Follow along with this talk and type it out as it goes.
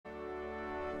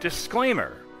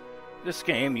Disclaimer. This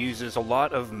game uses a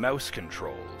lot of mouse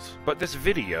controls, but this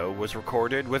video was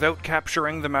recorded without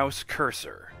capturing the mouse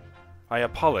cursor. I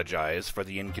apologize for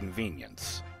the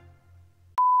inconvenience.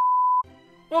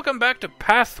 Welcome back to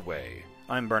Pathway.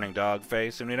 I'm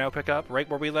BurningDogFace, and we now pick up right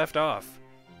where we left off.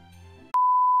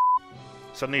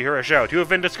 Suddenly you hear a shout. You have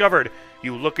been discovered.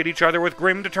 You look at each other with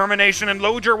grim determination and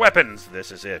load your weapons.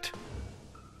 This is it.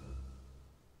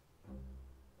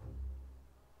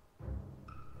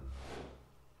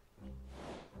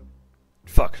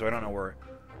 Fuck, so I don't know where...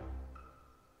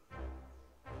 I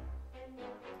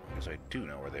guess I do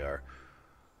know where they are.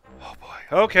 Oh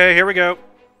boy. Okay, here we go.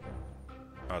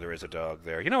 Oh, there is a dog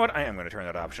there. You know what? I am going to turn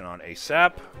that option on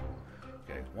ASAP.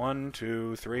 Okay, 1,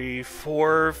 2, 3,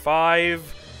 4,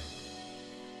 5,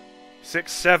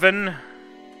 6, 7.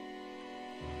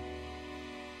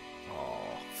 Oh,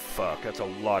 fuck. That's a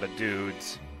lot of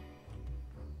dudes.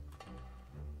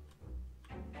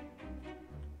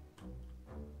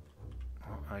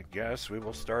 Well, I guess we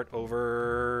will start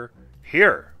over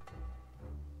here.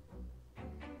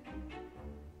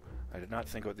 I did not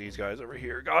think about these guys over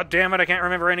here. God damn it, I can't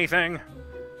remember anything.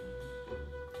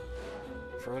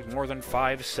 For like more than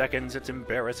 5 seconds, it's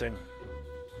embarrassing.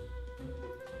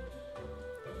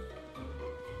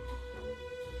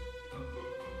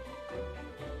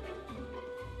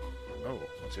 Oh,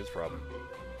 what's his problem?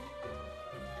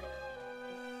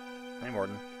 Hey,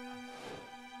 Morton.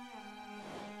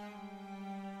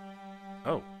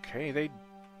 Okay, they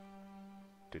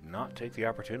did not take the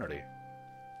opportunity.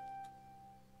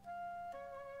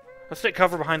 Let's take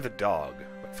cover behind the dog,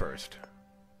 but first.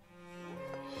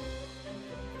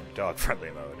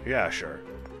 Dog-friendly mode. Yeah, sure.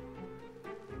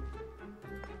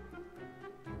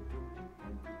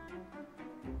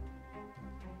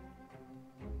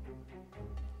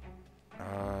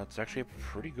 It's actually a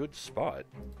pretty good spot.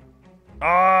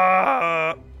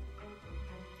 Ah!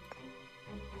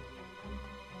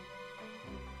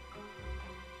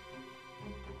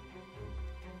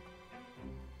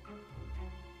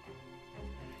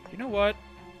 You know what?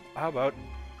 How about...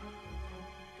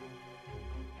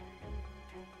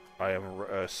 I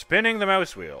am spinning the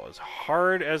mouse wheel as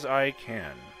hard as I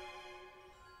can.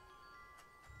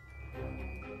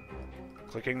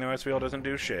 Clicking the mouse wheel doesn't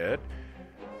do shit.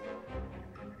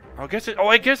 I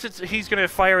guess it's he's gonna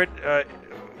fire it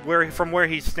from where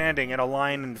he's standing in a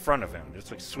line in front of him,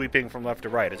 just like sweeping from left to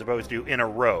right, as opposed to in a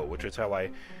row, which is how I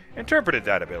interpreted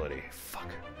that ability. Fuck.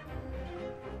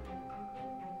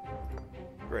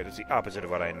 Great, that's the opposite of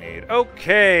what I need.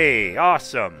 Okay,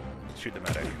 awesome. Let's shoot the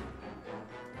medic.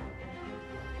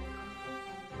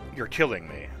 You're killing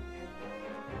me.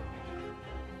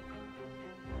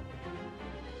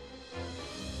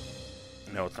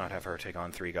 No, let's not have her take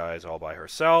on 3 guys all by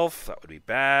herself. That would be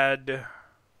bad.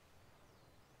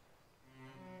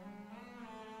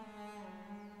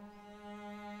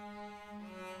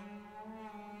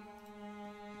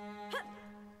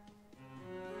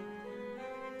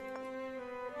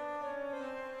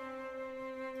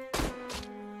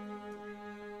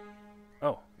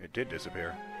 Oh, it did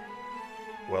disappear.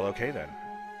 Well, okay then.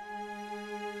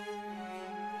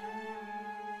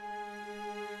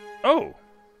 Oh!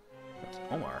 That's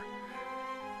Omar.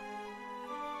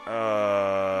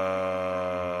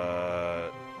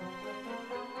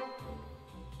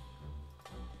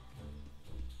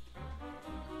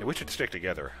 Yeah, we should stick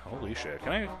together. Holy shit.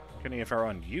 Can I get any info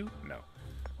on you? No.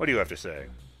 What do you have to say?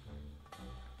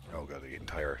 Oh god, the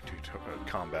entire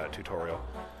combat tutorial.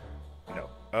 No.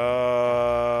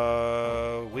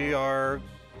 We are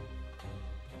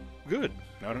good.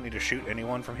 I don't need to shoot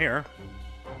anyone from here.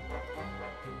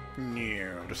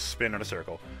 Yeah, just spin in a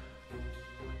circle.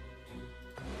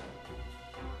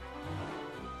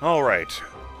 Alright.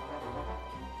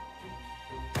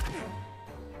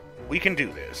 We can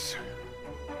do this.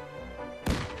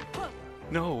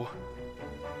 No.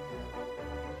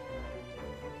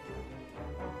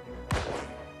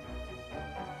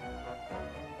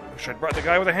 Wish I'd brought the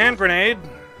guy with a hand grenade.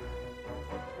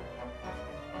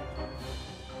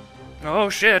 Oh,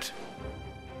 shit.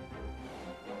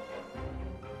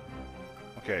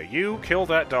 Okay, you kill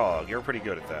that dog. You're pretty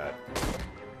good at that.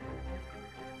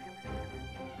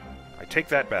 I take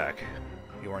that back.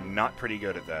 You are not pretty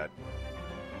good at that.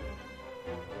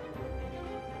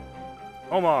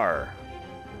 Omar.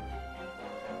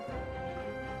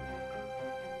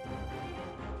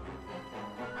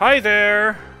 Hi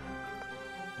there.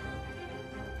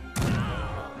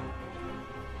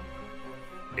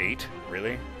 Eight?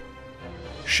 Really?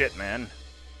 Shit, man.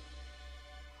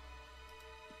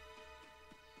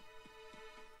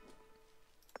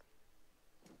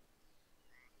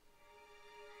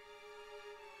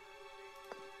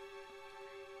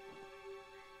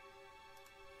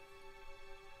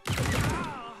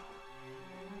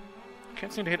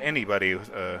 Can't seem to hit anybody with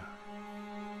a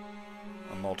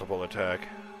multiple attack.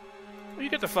 Well,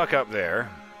 you get the fuck up there.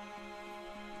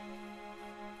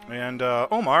 And,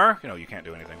 Omar... You know, you can't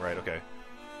do anything, right? Okay.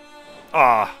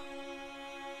 Ah!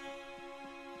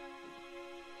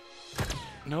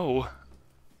 No.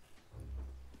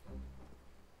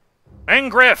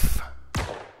 Angriff!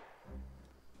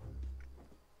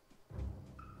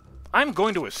 I'm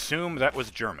going to assume that was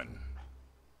German.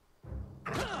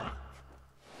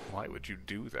 Why would you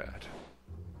do that?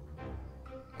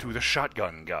 To the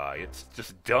shotgun guy. It's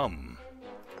just dumb.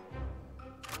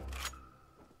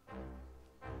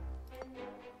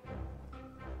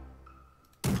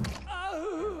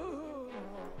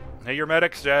 Hey, your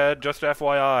medic's dead. Just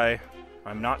FYI.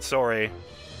 I'm not sorry.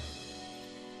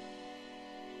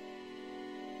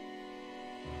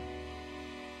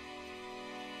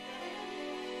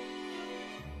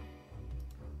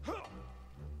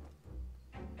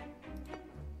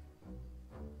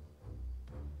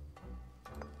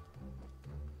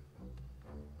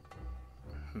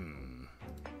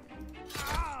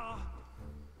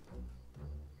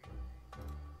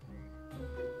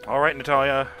 Alright,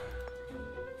 Natalia.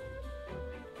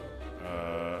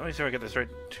 Let me see if I get this right.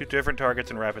 2 different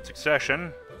targets in rapid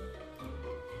succession.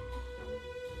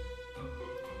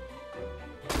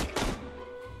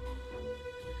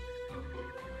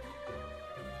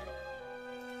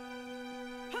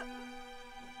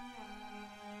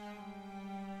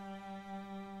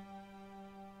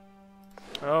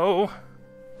 Oh.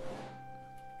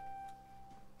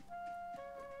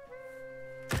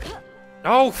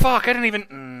 Oh, fuck, I didn't even...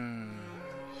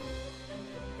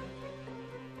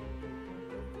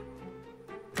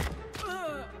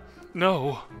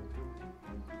 No.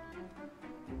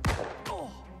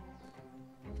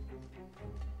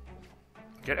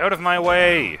 Get out of my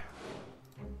way!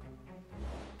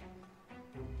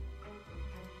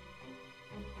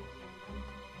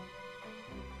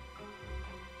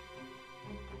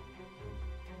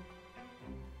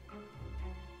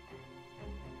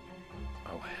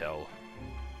 Oh, hell.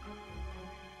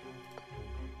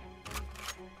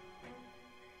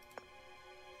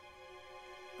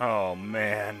 Oh,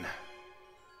 man.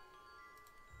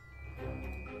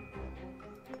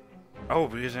 Oh,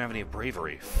 but he doesn't have any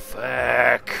bravery.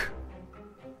 Fuck.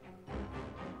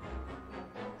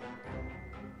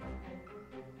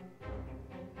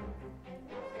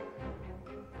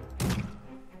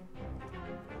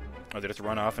 Oh, they just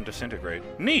run off and disintegrate.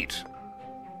 Neat!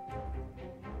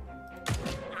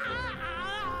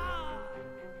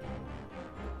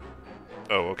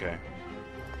 Oh, okay.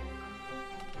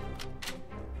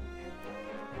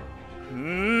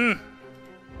 Hmm.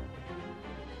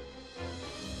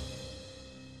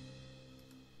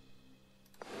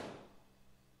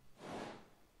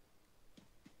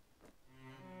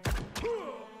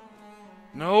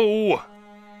 No!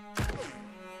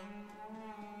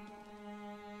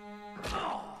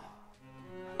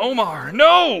 Omar,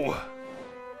 no!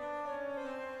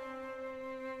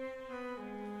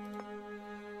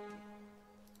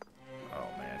 Oh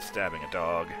man, stabbing a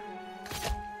dog.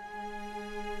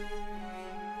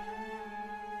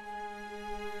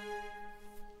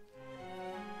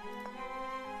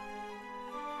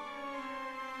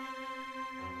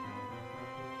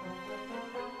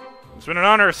 It's been an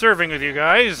honor serving with you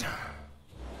guys.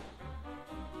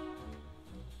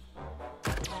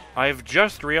 I've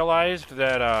just realized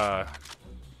that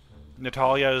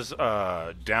Natalia's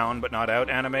down but not out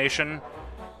animation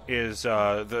is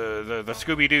the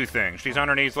Scooby-Doo thing. She's on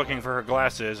her knees looking for her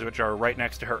glasses, which are right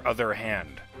next to her other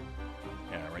hand.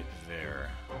 Yeah, right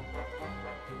there.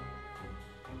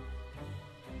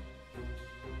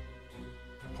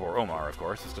 Poor Omar, of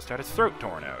course, has just had his throat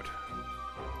torn out.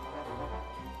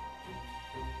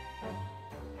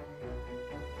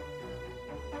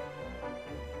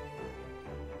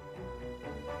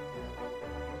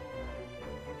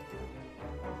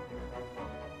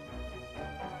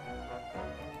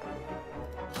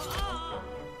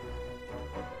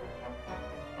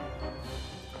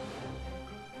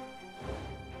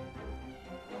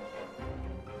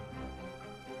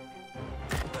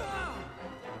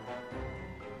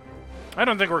 I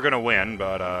don't think we're gonna win,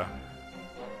 but,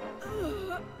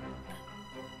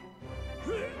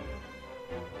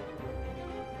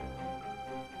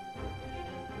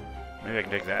 maybe I can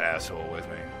take that asshole with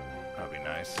me. That'd be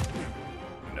nice.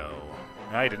 No.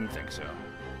 I didn't think so.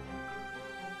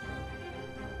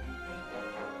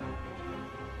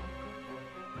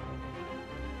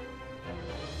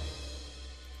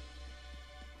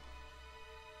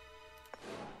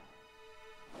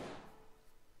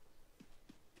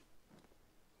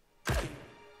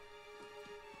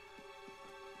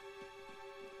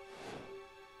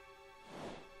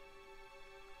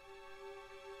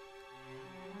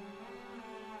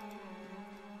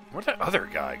 Where'd that other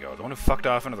guy go? The one who fucked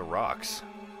off into the rocks.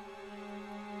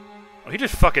 Oh, he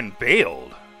just fucking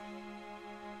bailed.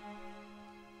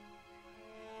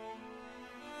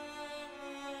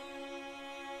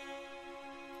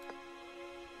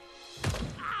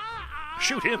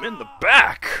 Shoot him in the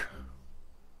back!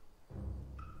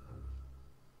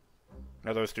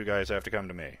 Now those two guys have to come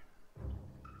to me.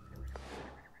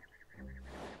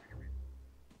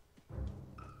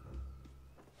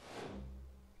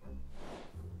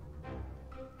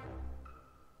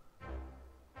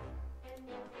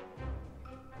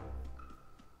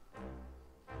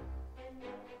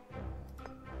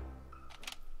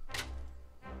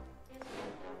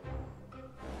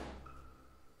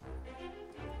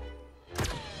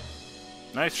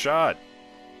 Nice shot.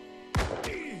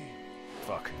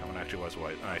 Fuck, that one actually was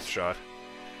white. Nice shot.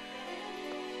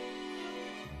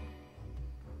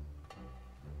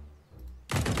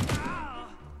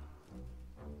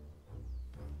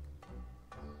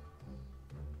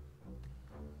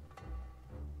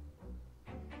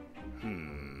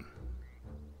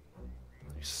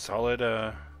 Solid,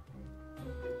 I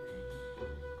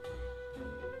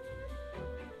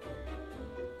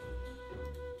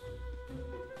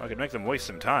could make them waste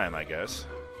some time, I guess.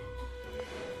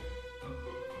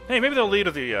 Hey, maybe they'll lead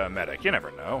with the medic. You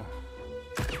never know.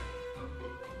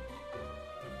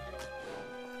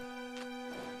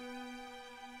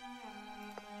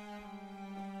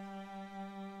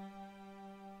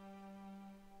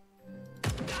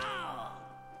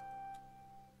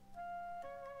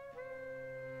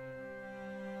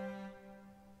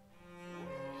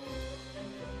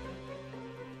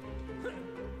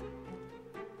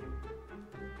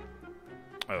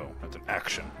 Oh, that's an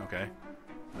action. Okay.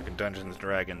 Like in Dungeons &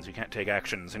 Dragons, you can't take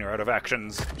actions and you're out of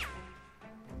actions.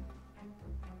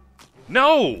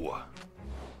 No!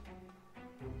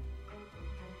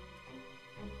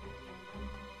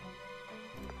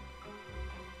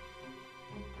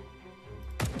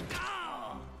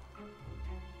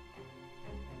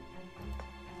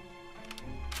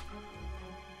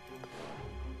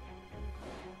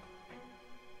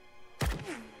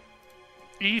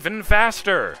 Even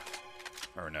faster!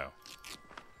 Or no.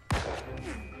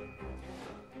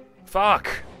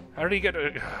 Fuck! How did he get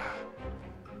a...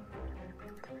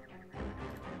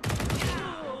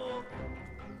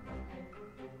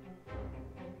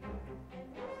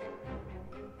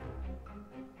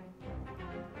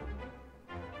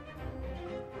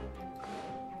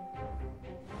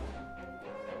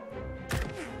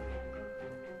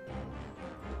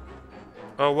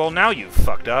 Oh, well now you've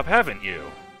fucked up, haven't you?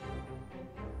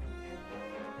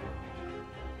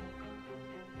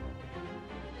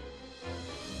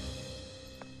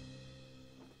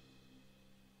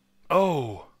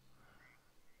 Oh!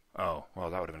 Oh,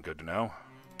 well, that would have been good to know.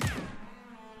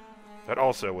 That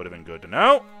also would have been good to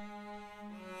know.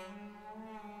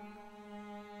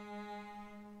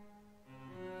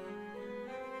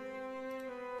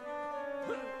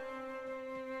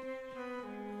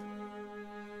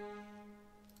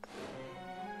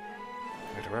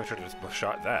 I should have just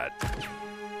shot that.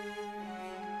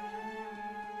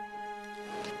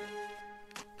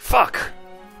 Fuck!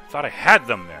 I thought I had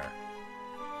them there.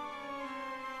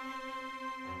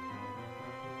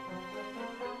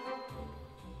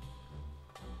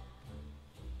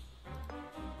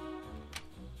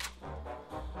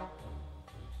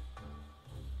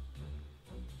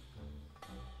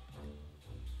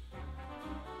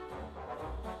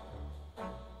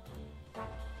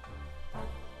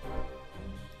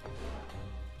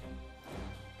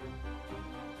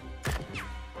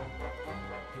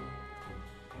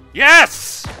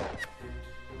 Yes!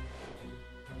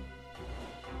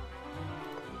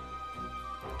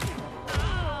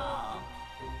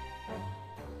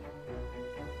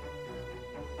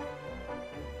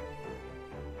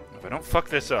 If I don't fuck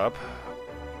this up...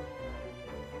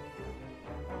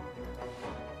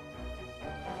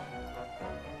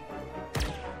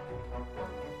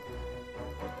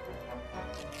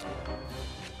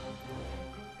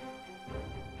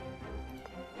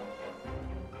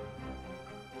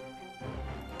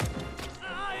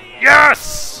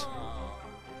 Yes!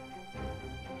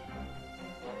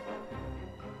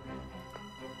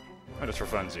 Oh, just for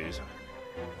funsies.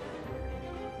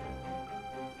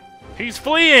 He's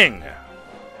fleeing!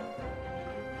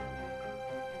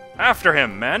 After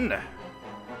him, men!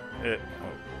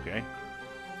 Okay.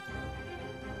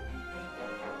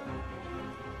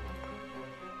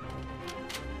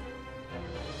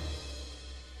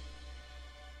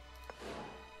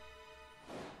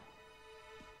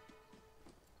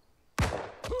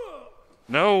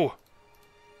 No!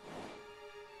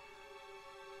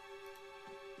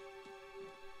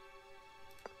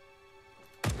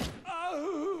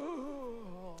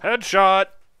 Headshot!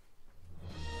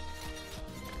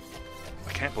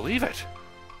 I can't believe it.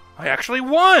 I actually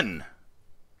won!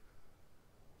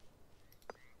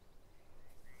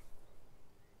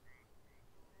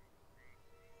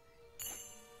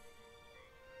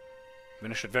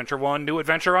 Finish Adventure 1, new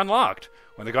adventure unlocked.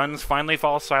 When the guns finally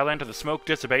fall silent and the smoke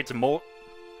dissipates, oh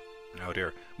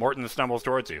dear, Morton stumbles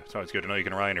towards you. It's always good to know you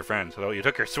can rely on your friends, although you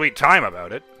took your sweet time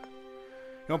about it.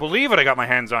 You won't believe what I got my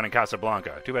hands on in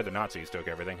Casablanca. Too bad the Nazis took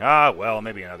everything. Ah, well,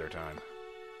 maybe another time.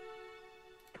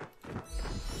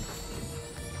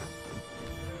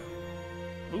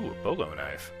 Ooh, a bolo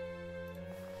knife.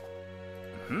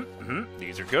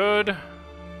 These are good.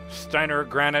 Steiner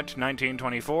Granite,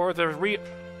 1924.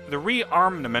 The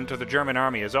rearmament of the German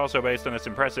army is also based on this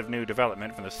impressive new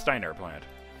development from the Steiner plant.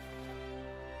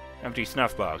 Empty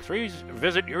snuff box.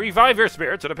 Revive your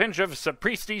spirits with a pinch of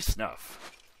sapristi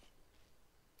snuff.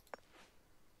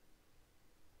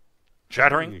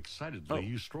 Chattering. Excitedly,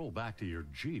 you stroll back to your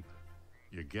Jeep.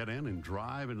 You get in and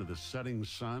drive into the setting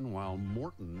sun while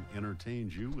Morton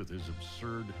entertains you with his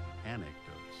absurd anecdotes.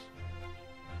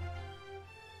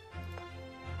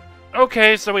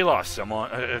 Okay, so we lost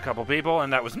a couple people,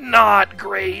 and that was not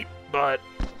great, but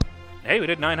hey, we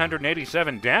did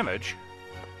 987 damage.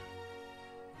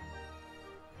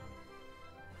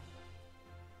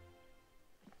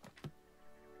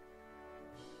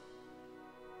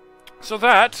 So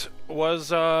that was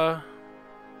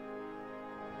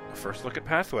first look at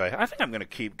Pathway. I think I'm going to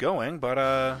keep going, but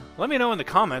let me know in the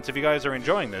comments if you guys are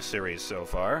enjoying this series so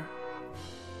far.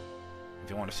 If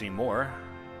you want to see more.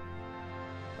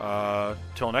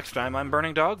 Till next time, I'm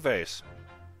BurningDogFace.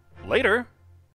 Later!